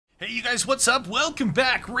Hey you guys, what's up? Welcome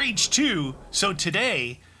back, Rage 2. So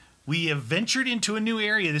today, we have ventured into a new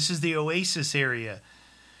area. This is the Oasis area.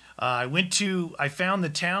 I found the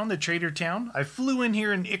town, the trader town. I flew in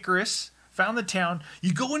here in Icarus, found the town.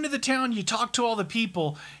 You go into the town, you talk to all the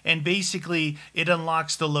people, and basically it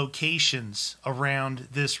unlocks the locations around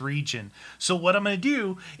this region. So what I'm going to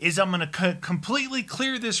do is I'm going to completely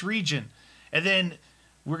clear this region. And then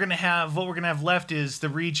what we're going to have left is the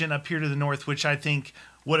region up here to the north, which I think,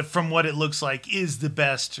 from what it looks like, is the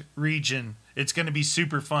best region. It's going to be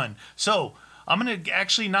super fun. So I'm going to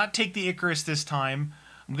actually not take the Icarus this time.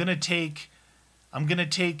 I'm going to take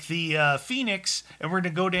the Phoenix, and we're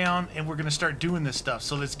going to go down and we're going to start doing this stuff.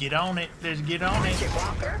 So let's get on it. Let's get on it. Punch it,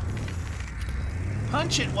 Walker.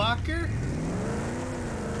 Punch it, Walker.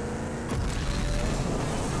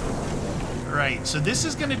 Alright, so this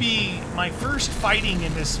is going to be my first fighting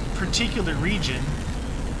in this particular region.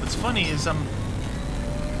 What's funny is I'm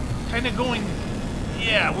kind of going...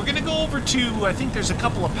 Yeah, we're going to go over to... I think there's a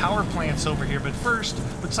couple of power plants over here, but first,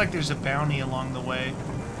 looks like there's a bounty along the way.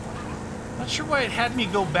 Not sure why it had me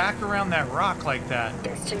go back around that rock like that.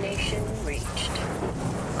 Destination reached.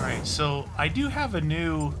 Alright, so I do have a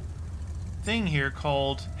new thing here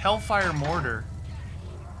called Hellfire Mortar.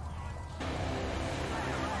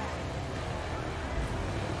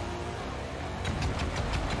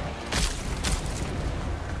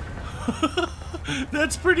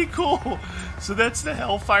 That's pretty cool. So that's the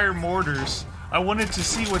Hellfire Mortars. I wanted to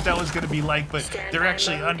see what that was going to be like, but they're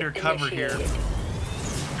actually undercover here.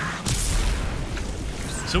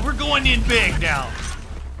 So we're going in big now.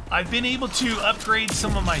 I've been able to upgrade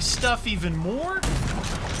some of my stuff even more.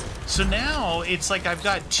 So now it's like I've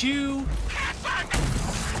got two...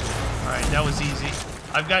 Alright, that was easy.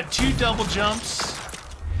 I've got two double jumps.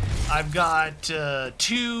 I've got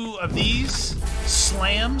two of these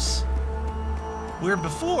slams. Where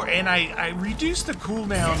before, and I reduced the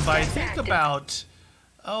cooldown by I think about,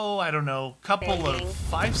 I don't know, couple of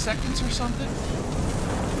 5 seconds or something.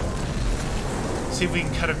 See if we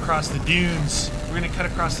can cut across the dunes. We're gonna cut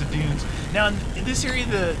across the dunes. Now in this area,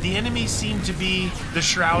 the enemies seem to be the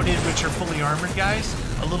shrouded, which are fully armored guys,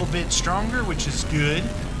 a little bit stronger, which is good.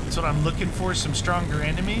 That's what I'm looking for, some stronger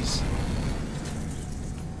enemies.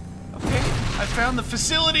 Okay, I found the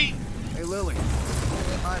facility. Hey Lily,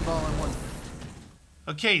 eyeballing one.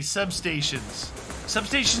 Okay, substations.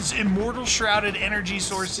 Substations, immortal shrouded energy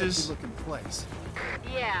sources. Looking place.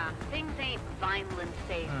 Yeah, things ain't violent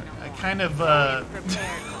safe no more. I kind of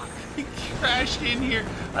crashed in here.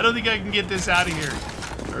 I don't think I can get this out of here.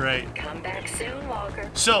 All right. Come back soon, Walker.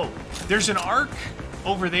 So there's an arc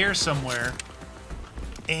over there somewhere,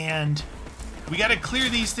 and we got to clear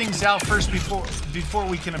these things out first before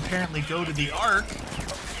we can apparently go to the arc.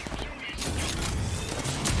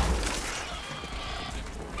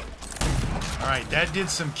 Alright, that did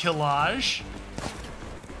some killage.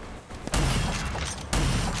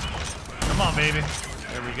 Come on, baby.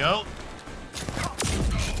 There we go.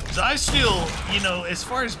 So I still, as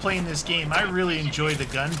far as playing this game, I really enjoy the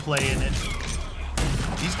gunplay in it.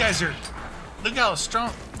 These guys are... Look how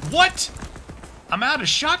strong... What?! I'm out of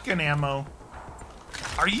shotgun ammo.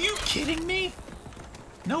 Are you kidding me?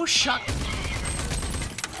 No shot...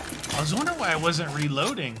 I was wondering why I wasn't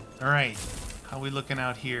reloading. Alright, how are we looking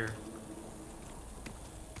out here?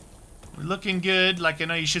 We're looking good, like I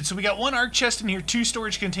know you should. So we got one arc chest in here, 2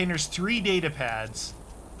 storage containers, 3 data pads.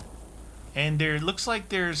 And there looks like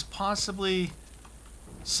there's possibly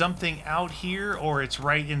something out here, or it's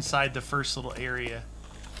right inside the first little area.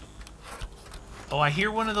 Oh, I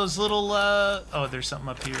hear one of those little, oh, there's something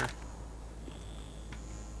up here.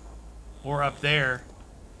 Or up there.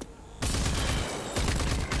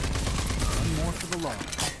 One more for the law.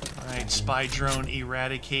 Alright, spy drone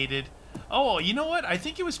eradicated. Oh, you know what? I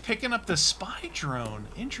think it was picking up the spy drone.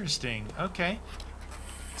 Interesting. Okay.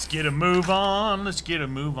 Let's get a move on. Let's get a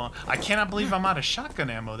move on. I cannot believe I'm out of shotgun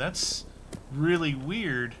ammo. That's really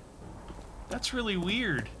weird. That's really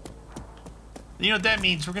weird. You know what that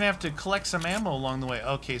means? We're going to have to collect some ammo along the way.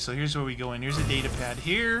 Okay, so here's where we go in. Here's a data pad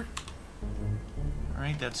here.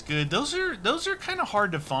 Alright, that's good. Those are kind of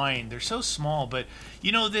hard to find. They're so small, but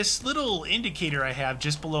this little indicator I have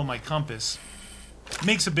just below my compass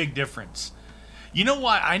makes a big difference. You know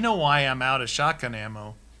why? I know why I'm out of shotgun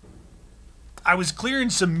ammo. I was clearing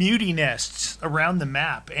some muty nests around the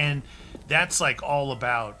map, and that's like all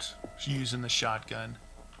about using the shotgun.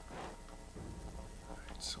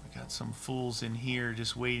 Alright, so we got some fools in here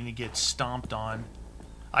just waiting to get stomped on.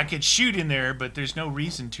 I could shoot in there, but there's no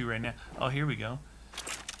reason to right now. Oh, here we go.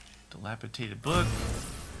 Dilapidated book.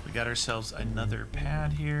 We got ourselves another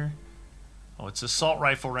pad here. Oh, it's assault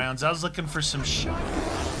rifle rounds. I was looking for some shotgun.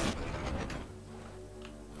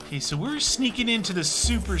 Okay, so we're sneaking into the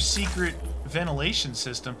super secret ventilation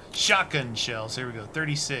system. Shotgun shells. There we go.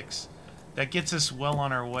 36. That gets us well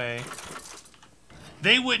on our way.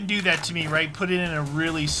 They wouldn't do that to me, right? Put it in a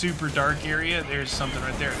really super dark area. There's something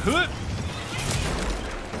right there. Hoot!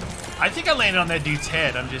 I think I landed on that dude's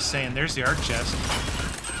head. I'm just saying. There's the arc chest.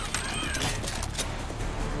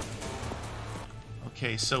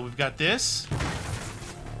 Okay, so we've got this.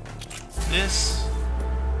 This.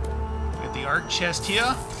 We got the arc chest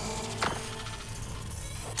here.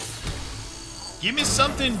 Give me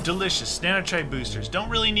something delicious. Nanotrite boosters. Don't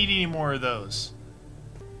really need any more of those.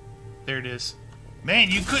 There it is. Man,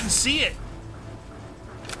 you couldn't see it.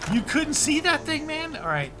 You couldn't see that thing, man? All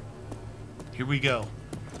right. Here we go.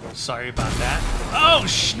 Sorry about that. Oh,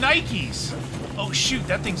 shnikes. Oh, shoot.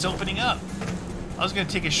 That thing's opening up. I was going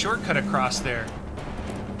to take a shortcut across there.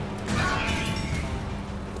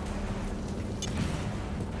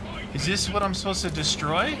 Is this what I'm supposed to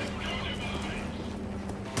destroy?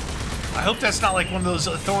 I hope that's not like one of those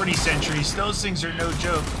authority sentries. Those things are no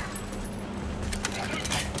joke.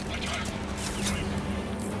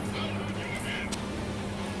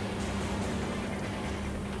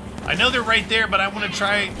 I know they're right there, but I want to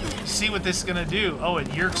try see what this is gonna do. Oh, it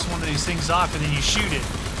yerks one of these things off and then you shoot it.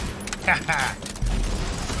 Haha.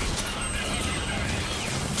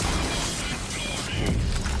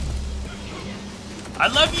 I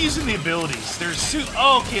love using the abilities. There's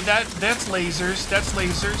oh, okay, that's lasers. That's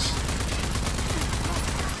lasers.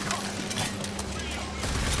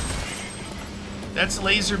 That's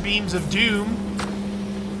laser beams of doom.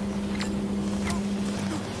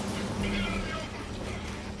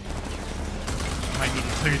 Might need to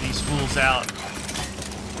clear these fools out.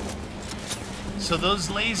 So those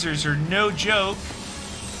lasers are no joke.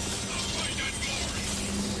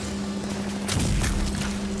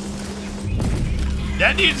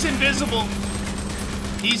 That dude's invisible.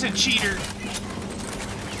 He's a cheater.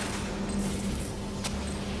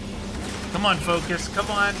 Come on, focus.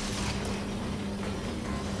 Come on.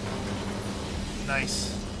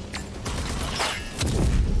 Nice.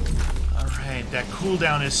 Alright, that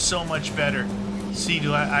cooldown is so much better. See,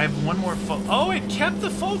 do I have one more oh, it kept the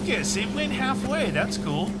focus. It went halfway. That's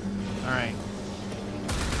cool. Alright.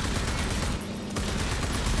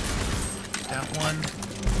 That one.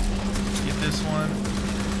 Get this one.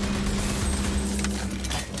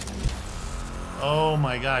 Oh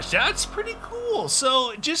my gosh, that's pretty cool.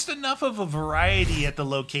 So just enough of a variety at the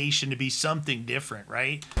location to be something different,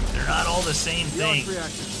 right? They're not all the same thing. The arc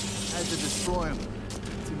reactors. Had to destroy them.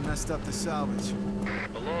 Too messed up to salvage.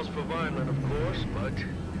 A loss for Vineland, of course, but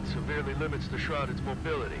it severely limits the Shrouded's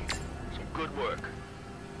mobility. So good work.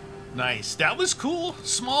 Nice. That was cool.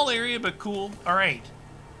 Small area, but cool. All right.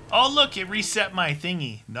 Oh, look, it reset my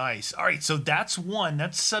thingy. Nice. All right, so that's one.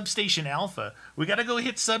 That's Substation Alpha. We got to go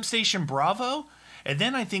hit Substation Bravo, and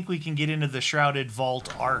then I think we can get into the Shrouded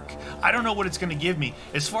Vault Arc. I don't know what it's going to give me.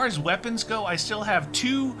 As far as weapons go, I still have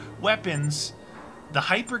 2 weapons, the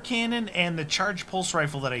Hyper Cannon and the Charged Pulse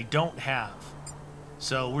Rifle that I don't have.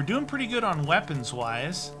 So we're doing pretty good on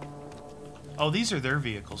weapons-wise. Oh, these are their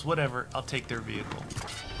vehicles. Whatever, I'll take their vehicle.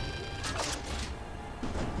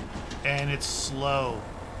 And it's slow.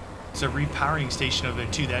 It's a repowering station over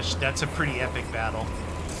there too. That's a pretty epic battle.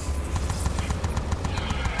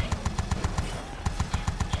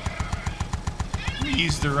 We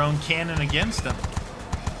used their own cannon against them.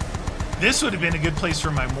 This would have been a good place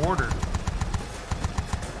for my mortar.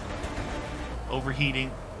 Overheating.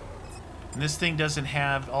 And this thing doesn't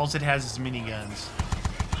have, all it has is miniguns.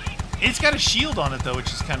 It's got a shield on it though,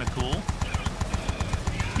 which is kind of cool.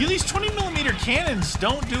 These 20mm cannons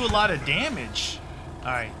don't do a lot of damage.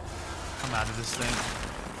 All right. Come out of this thing.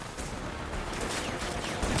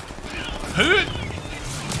 Hoot!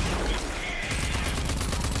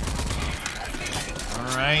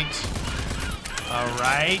 Alright.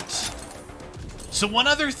 Alright. So one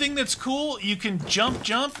other thing that's cool, you can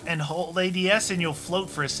jump and hold ADS and you'll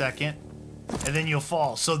float for a second. And then you'll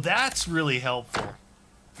fall. So that's really helpful.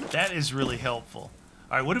 That is really helpful.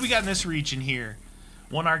 Alright, what do we got in this region here?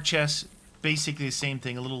 One arc chest, basically the same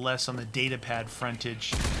thing, a little less on the data pad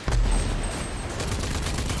frontage.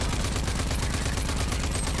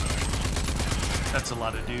 That's a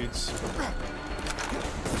lot of dudes.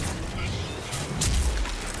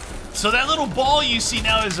 So that little ball you see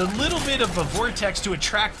now is a little bit of a vortex to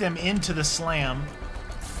attract them into the slam.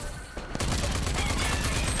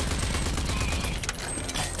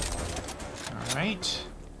 Alright.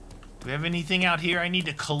 Do we have anything out here I need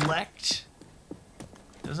to collect?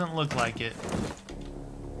 Doesn't look like it.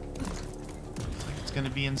 Looks like it's gonna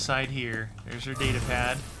be inside here. There's our data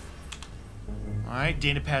pad. Alright,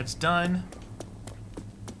 data pad's done.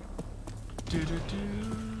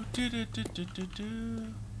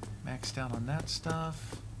 Maxed out on that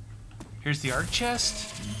stuff. Here's the arc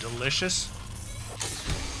chest. Delicious.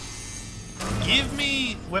 Give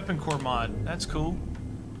me weapon core mod. That's cool.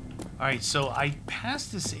 Alright, so I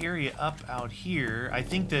passed this area up out here. I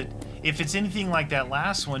think that if it's anything like that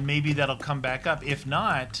last one, maybe that'll come back up. If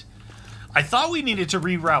not, I thought we needed to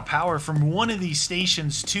reroute power from one of these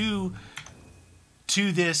stations to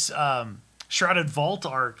this Shrouded Vault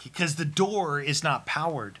arc because the door is not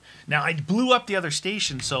powered. Now, I blew up the other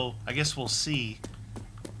station, so I guess we'll see.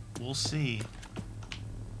 We'll see.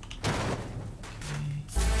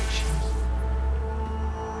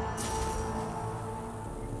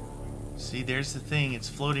 See, there's the thing. It's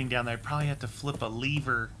floating down there. I probably have to flip a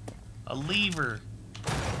lever. A lever.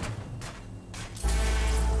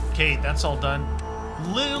 Okay, that's all done.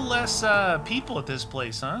 Little less people at this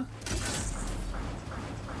place, huh?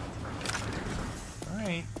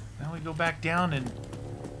 Alright, now we go back down and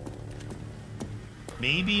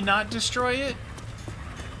maybe not destroy it?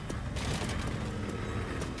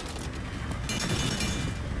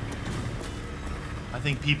 I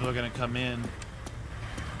think people are gonna come in.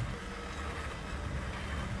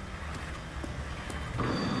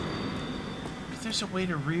 If there's a way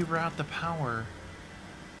to reroute the power.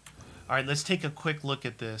 Alright, let's take a quick look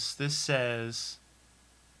at this. This says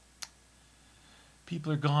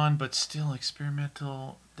people are gone, but still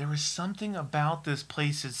experimental. There was something about this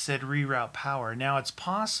place that said reroute power. Now, it's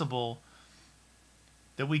possible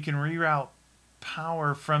that we can reroute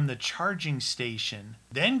power from the charging station,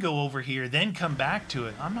 then go over here, then come back to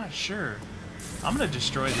it. I'm not sure. I'm going to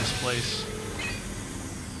destroy this place.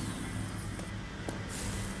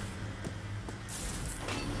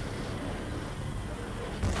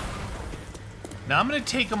 Now, I'm going to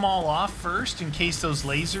take them all off first in case those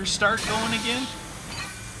lasers start going again.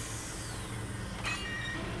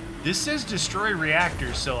 This says destroy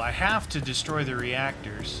reactors, so I have to destroy the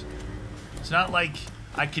reactors. It's not like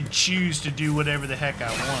I can choose to do whatever the heck I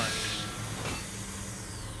want.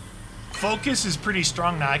 Focus is pretty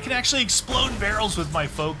strong now. I can actually explode barrels with my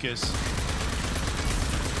focus.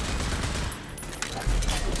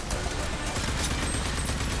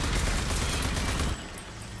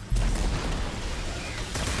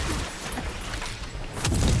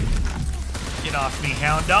 Get off me,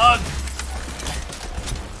 hound dog!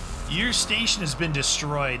 Your station has been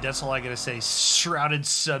destroyed. That's all I gotta say. Shrouded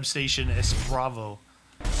Substation S. Bravo.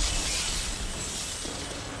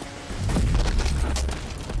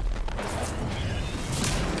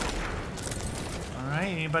 Alright,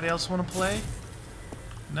 anybody else want to play?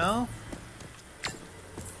 No?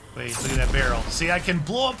 Wait, look at that barrel. See, I can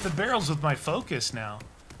blow up the barrels with my focus now.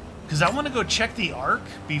 Because I want to go check the arc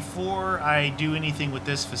before I do anything with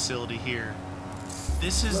this facility here.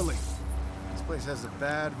 This is... Lily, this place has a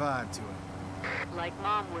bad vibe to it. Like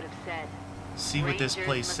Mom would have said. See what this Rangers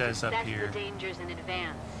place must says up assess here. the dangers in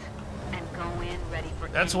advance and go in ready for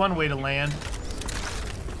That's anything. one way to land.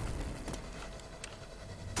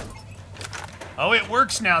 Oh, it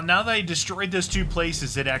works now. Now that I destroyed those two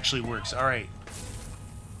places, it actually works. All right.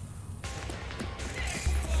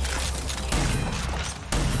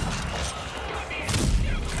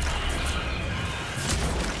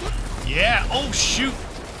 Yeah. Oh, shoot.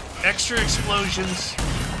 Extra explosions.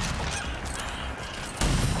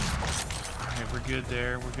 All right, we're good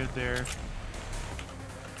there. We're good there.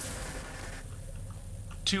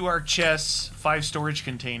 2 arc chests, 5 storage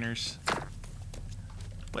containers.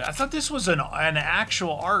 Wait, I thought this was an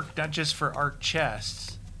actual arc, not just for arc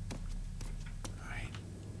chests. Alright.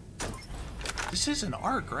 This is an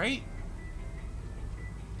arc, right?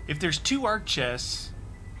 If there's 2 arc chests...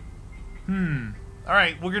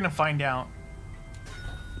 Alright, we're gonna find out.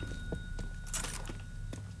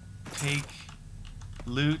 Take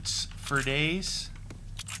loots for days.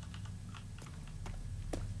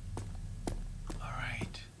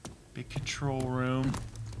 Alright. Big control room.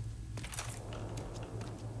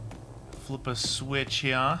 Flip a switch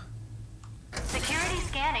here. Security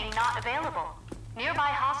scanning not available. Nearby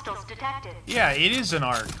hostiles detected. Yeah, it is an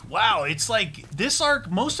arc. Wow, it's like this arc,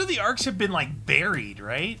 most of the arcs have been like buried,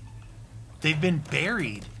 right? They've been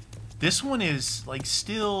buried. This one is like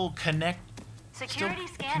still connected to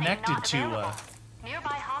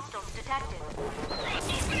Nearby hostiles detected.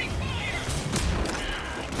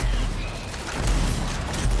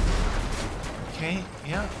 Okay,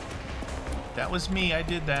 yeah. That was me, I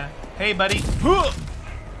did that. Hey, buddy.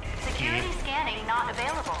 Security scanning not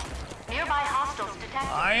available. Nearby hostiles detected.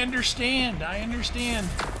 I understand, I understand.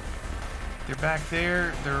 They're back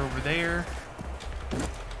there, they're over there.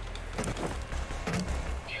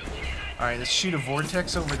 Alright, let's shoot a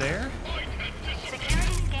vortex over there.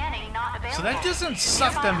 Security scanning not available. So So that doesn't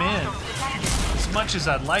suck them in as much as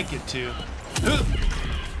I'd like it to.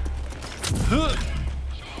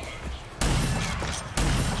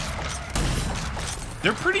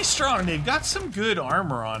 They're pretty strong. They've got some good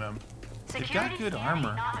armor on them. They've got good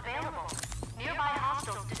armor. Got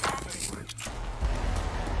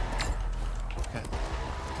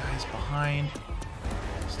guys behind.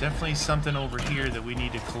 There's definitely something over here that we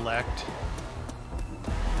need to collect.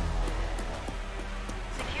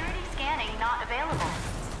 Security scanning not available.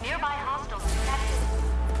 Nearby hostiles detected.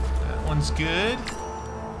 That one's good.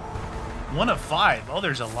 1 of 5. Oh,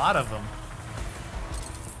 there's a lot of them.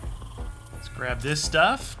 Let's grab this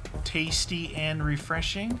stuff. Tasty and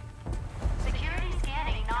refreshing. Security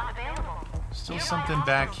scanning not available. Still Nearby something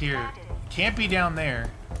back hostiles here. detected. Can't be down there.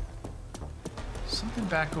 Something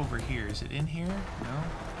back over here. Is it in here? No.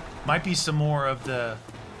 Might be some more of the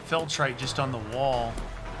feltrite just on the wall.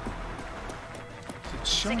 It's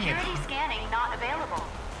showing it. Security scanning not available.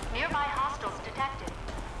 Nearby hostiles detected.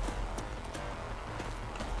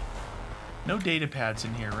 No data pads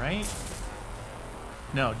in here, right?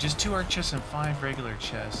 No, just 2 arc chests and 5 regular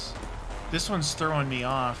chests. This one's throwing me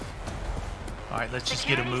off. Alright, let's just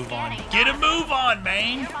get a move on. Get a move on,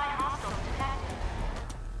 man! Nearby hostiles detected.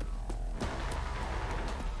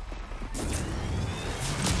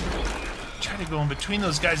 Try to go in between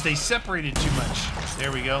those guys. They separated too much.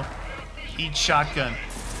 There we go. Each shotgun.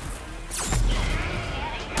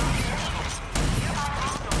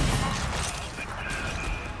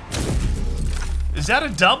 Is that a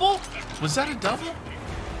double? Was that a double?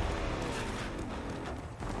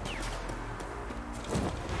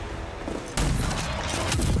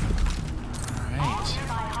 Alright.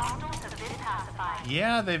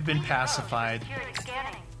 Yeah, they've been pacified.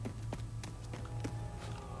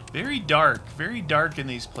 Very dark in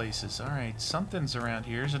these places. Alright, something's around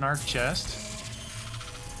here. Here's an arc chest.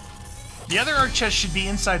 The other arc chest should be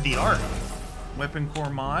inside the arc. Weapon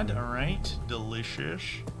core mod. Alright, delicious.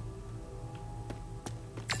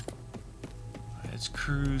 Let's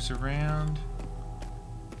cruise around.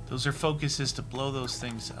 Those are focuses to blow those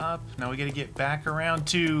things up. Now we gotta get back around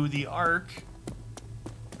to the arc.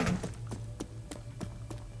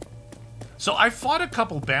 So I fought a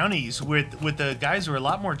couple bounties with the guys who are a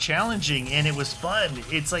lot more challenging, and it was fun.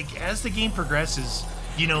 It's like as the game progresses,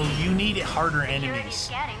 you know, you need harder enemies,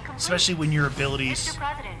 especially when your abilities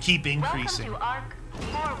keep increasing. Welcome to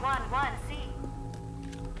ARC 411C.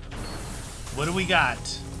 What do we got?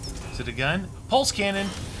 Is it a gun? Pulse cannon.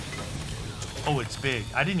 Oh, it's big.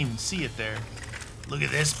 I didn't even see it there. Look at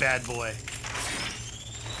this bad boy.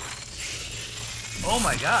 Oh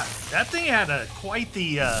my god, that thing had quite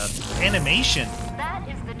the animation. That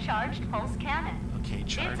is the charged pulse cannon. Okay,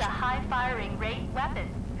 It's charged. a high firing rate weapon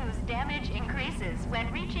whose damage increases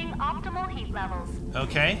when reaching optimal heat levels.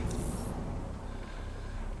 Okay.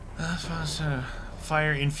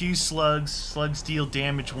 Fire infused slugs. Slugs deal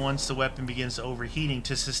damage once the weapon begins overheating.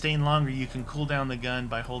 To sustain longer, you can cool down the gun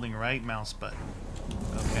by holding right mouse button.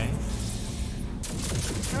 Okay.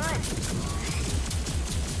 Good.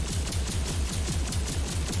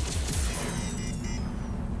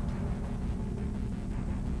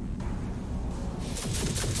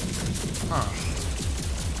 Huh.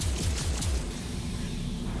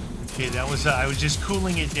 Okay, that was I was just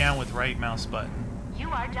cooling it down with right mouse button. You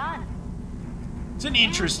are done. It's an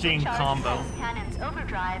interesting Use the charged combo. pulse cannon's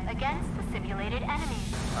overdrive against the simulated enemy.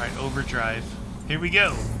 All right, overdrive. Here we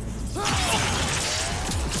go.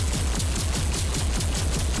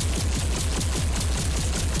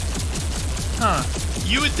 Huh.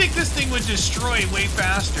 You would think this thing would destroy way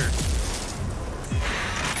faster.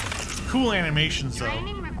 Cool animations, though.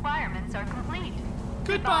 Training requirements are complete.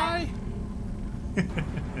 Goodbye.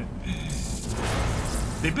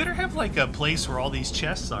 They better have like a place where all these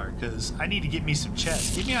chests are, because I need to get me some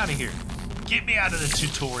chests. Get me out of here. Get me out of the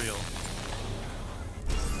tutorial.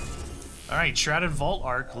 Alright, Shrouded Vault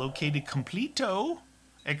Arc located completo,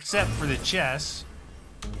 except for the chests.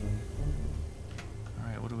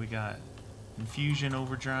 Alright, what do we got? Infusion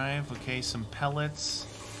overdrive. Okay, some pellets.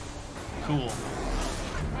 Cool.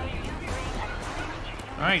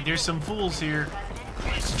 Alright, there's some fools here.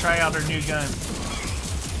 Let's try out our new gun.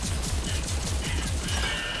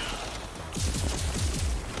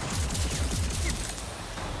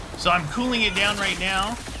 So I'm cooling it down right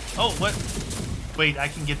now. Oh, what? Wait, I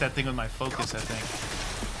can get that thing with my focus, I think.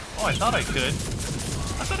 Oh, I thought I could.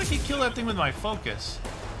 I thought I could kill that thing with my focus.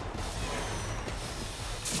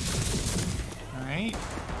 Alright.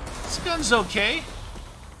 This gun's okay.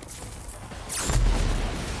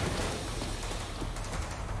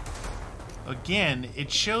 Again,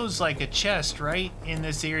 it shows like a chest right in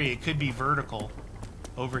this area. It could be vertical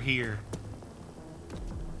over here.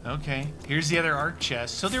 Okay, here's the other arc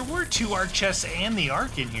chest. So there were 2 arc chests and the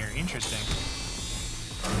arc in here. Interesting.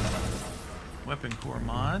 Weapon core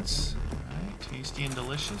mods. Alright, tasty and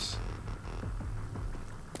delicious.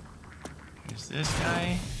 Here's this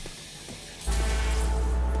guy.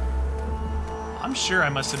 I'm sure I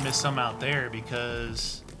must have missed some out there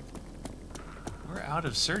because we're out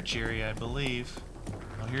of search area, I believe.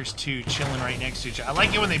 Oh, here's 2 chilling right next to each other. I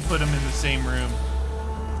like it when they put them in the same room.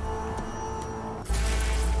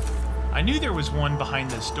 I knew there was one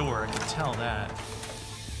behind this door. I could tell that.